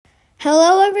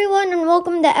Hello, everyone, and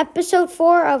welcome to episode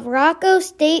 4 of Rocco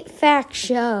State Fact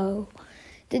Show.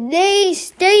 Today's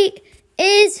state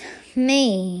is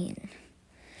Maine.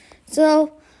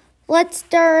 So, let's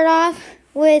start off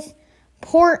with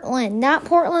Portland. Not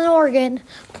Portland, Oregon.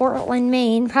 Portland,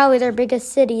 Maine. Probably their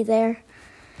biggest city there.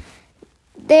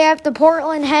 They have the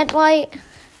Portland headlight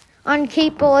on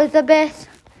Cape Elizabeth,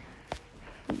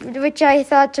 which I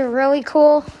thought was really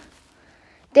cool.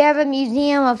 They have a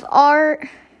museum of art.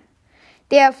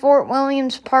 They have Fort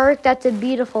Williams Park. That's a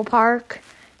beautiful park.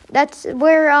 That's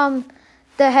where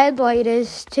the headlight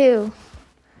is too.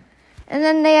 And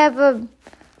then they have a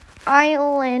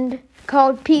island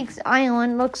called Peaks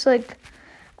Island. Looks like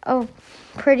a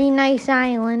pretty nice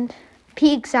island.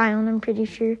 Peaks Island, I'm pretty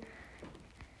sure.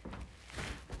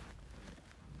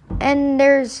 And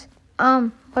there's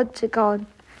what's it called?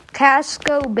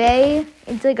 Casco Bay.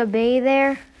 It's like a bay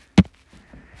there.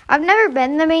 I've never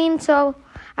been to Maine, so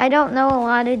I don't know a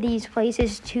lot of these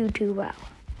places too well.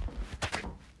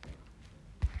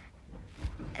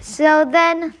 So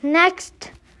then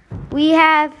next we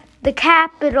have the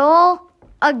capital,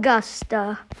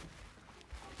 Augusta.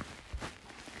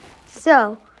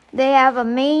 So they have a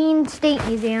Maine State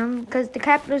Museum because the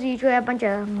capitals usually have a bunch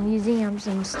of museums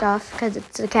and stuff because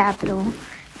it's the capital.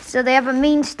 So they have a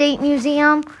Maine State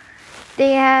Museum.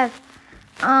 They have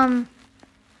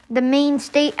the Maine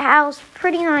State House,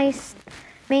 pretty nice.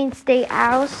 Maine State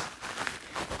House.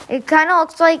 It kind of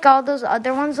looks like all those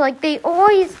other ones. Like, they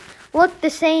always look the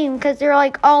same because they're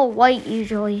like all white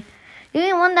usually. The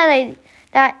only one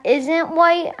that isn't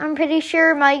white, I'm pretty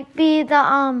sure, might be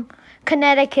the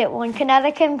Connecticut one.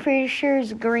 Connecticut, I'm pretty sure,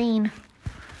 is green.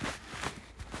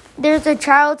 There's a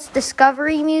Child's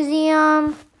Discovery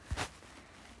Museum,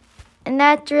 and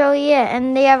that's really it.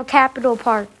 And they have a Capitol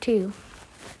Park too.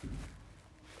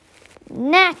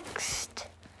 Next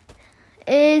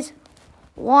is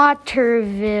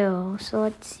Waterville. So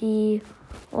let's see.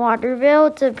 Waterville,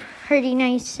 it's a pretty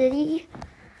nice city.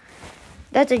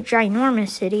 That's a ginormous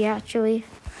city, actually.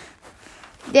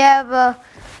 They have a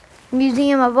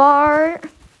museum of art.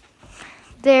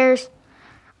 There's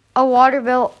a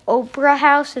Waterville Opera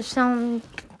House, if some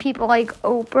people like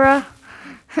opera.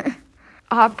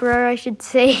 Opera, I should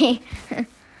say.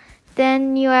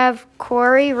 Then you have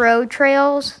Quarry Road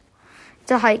Trails.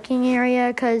 It's a hiking area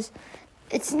because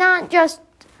it's not just,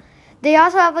 they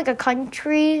also have like a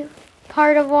country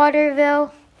part of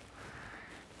Waterville.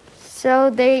 So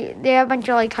they have a bunch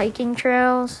of like hiking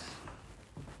trails.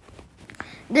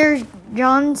 There's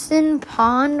Johnson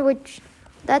Pond, which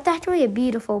that's actually a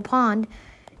beautiful pond.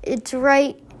 It's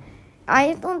right,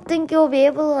 I don't think you'll be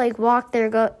able to like walk there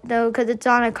though because it's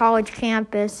on a college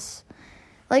campus.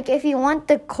 Like if you want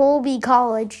the Colby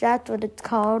College, that's what it's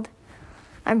called.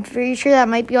 I'm pretty sure that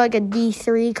might be like a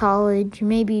D3 college,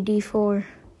 maybe D4.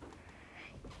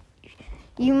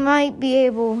 You might be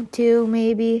able to,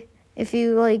 maybe, if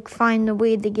you like find a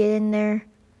way to get in there.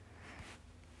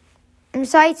 And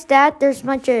besides that, there's a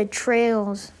bunch of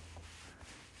trails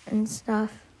and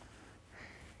stuff.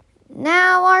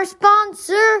 Now our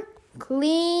sponsor,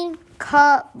 Clean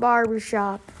Cut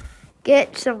Barbershop.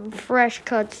 Get some fresh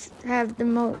cuts. Have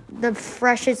the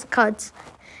freshest cuts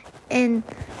in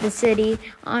the city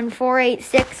on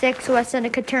 4866 West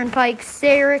Seneca Turnpike,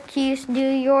 Syracuse, New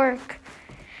York.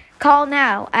 Call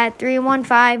now at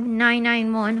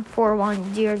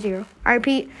 315-991-4100. I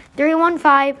repeat,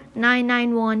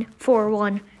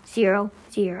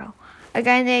 315-991-4100.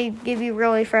 Again, they give you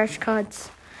really fresh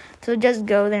cuts. So just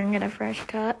go there and get a fresh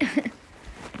cut.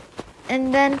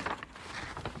 And then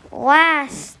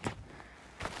last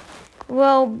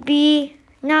will be,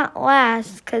 not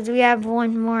last, because we have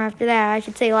one more after that. I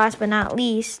should say last but not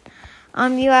least.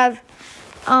 You have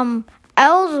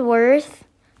Ellsworth.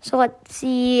 So let's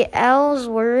see,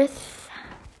 Ellsworth.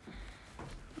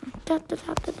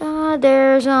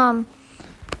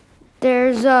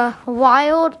 There's a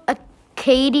Wild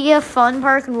Acadia Fun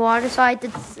Park and Waterside.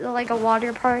 It's like a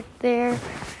water park there.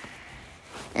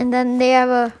 And then they have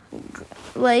a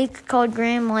lake called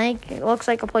Graham Lake. It looks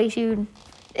like a place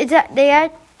they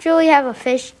actually have a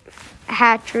fish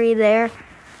hatchery there.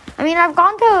 I mean, I've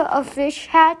gone to a fish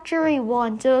hatchery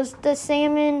once. It was the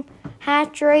salmon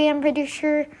hatchery, I'm pretty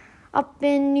sure, up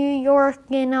in New York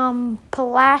in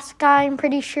Pulaski, I'm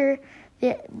pretty sure.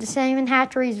 The salmon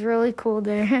hatchery is really cool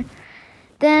there.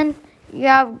 Then you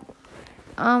have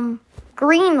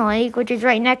Green Lake, which is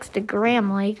right next to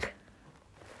Graham Lake.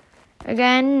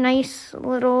 Again, nice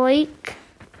little lake.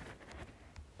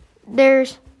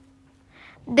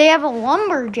 They have a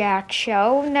lumberjack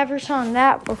show. Never saw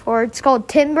that before. It's called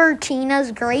Timber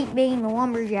Tina's Great Maine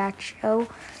Lumberjack Show.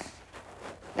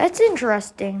 That's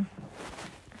interesting.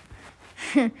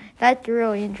 That's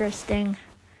really interesting.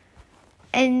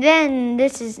 And then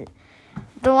this is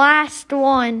the last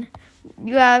one.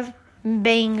 You have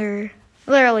Bangor.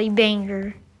 Literally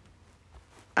Bangor.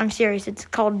 I'm serious, it's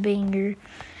called Bangor.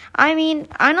 I mean,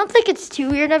 I don't think it's too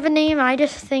weird of a name. I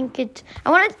just think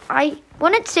I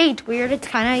wouldn't say it's weird. It's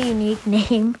kind of a unique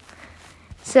name.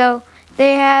 So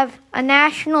they have a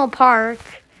national park,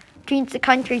 which means the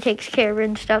country takes care of it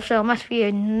and stuff. So it must be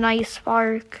a nice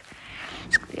park.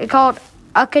 It's called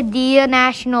Acadia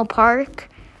National Park.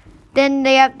 Then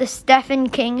they have the Stephen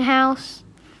King house.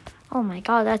 Oh my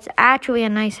God, that's actually a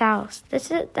nice house. That's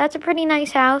a pretty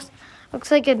nice house. Looks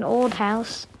like an old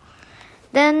house.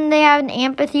 Then they have an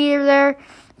amphitheater there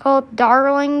called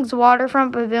Darling's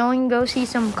Waterfront Pavilion. Go see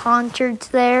some concerts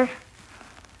there.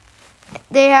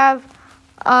 They have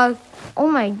a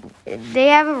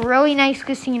really nice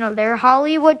casino there.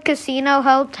 Hollywood Casino,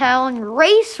 Hotel, and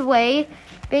Raceway.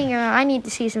 Bangor, I need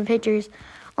to see some pictures.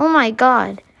 Oh my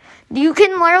God. You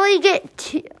can literally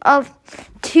get a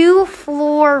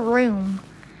 2-floor room.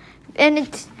 And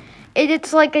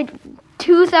it's like a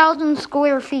 2,000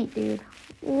 square feet, dude.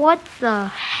 What the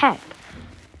heck?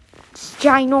 It's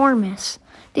ginormous.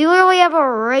 They literally have a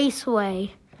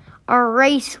raceway.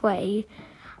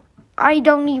 I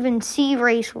don't even see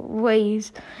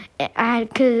raceways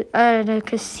at a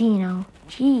casino.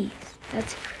 Jeez,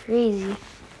 that's crazy.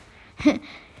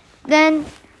 Then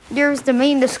there's the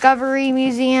Maine Discovery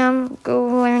Museum. Go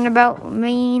learn about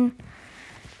Maine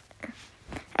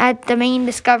at the Maine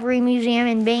Discovery Museum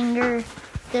in Bangor.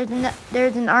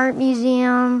 There's an art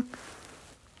museum.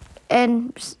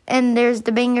 And there's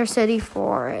the Bangor City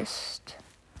Forest.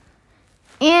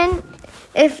 And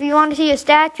if you want to see a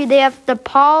statue, they have the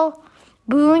Paul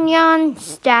Bunyan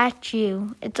statue.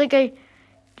 It's like a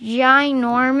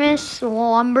ginormous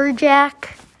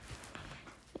lumberjack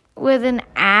with an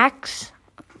axe.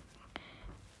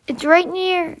 It's right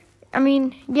near,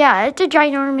 it's a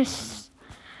ginormous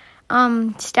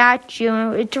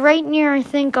statue. It's right near, I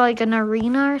think, like an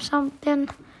arena or something,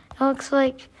 it looks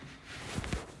like.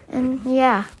 And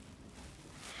yeah,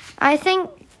 I think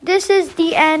this is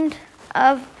the end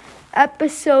of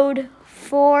episode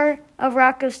 4 of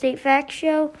Rocco State Fact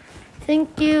Show.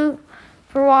 Thank you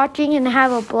for watching and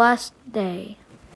have a blessed day.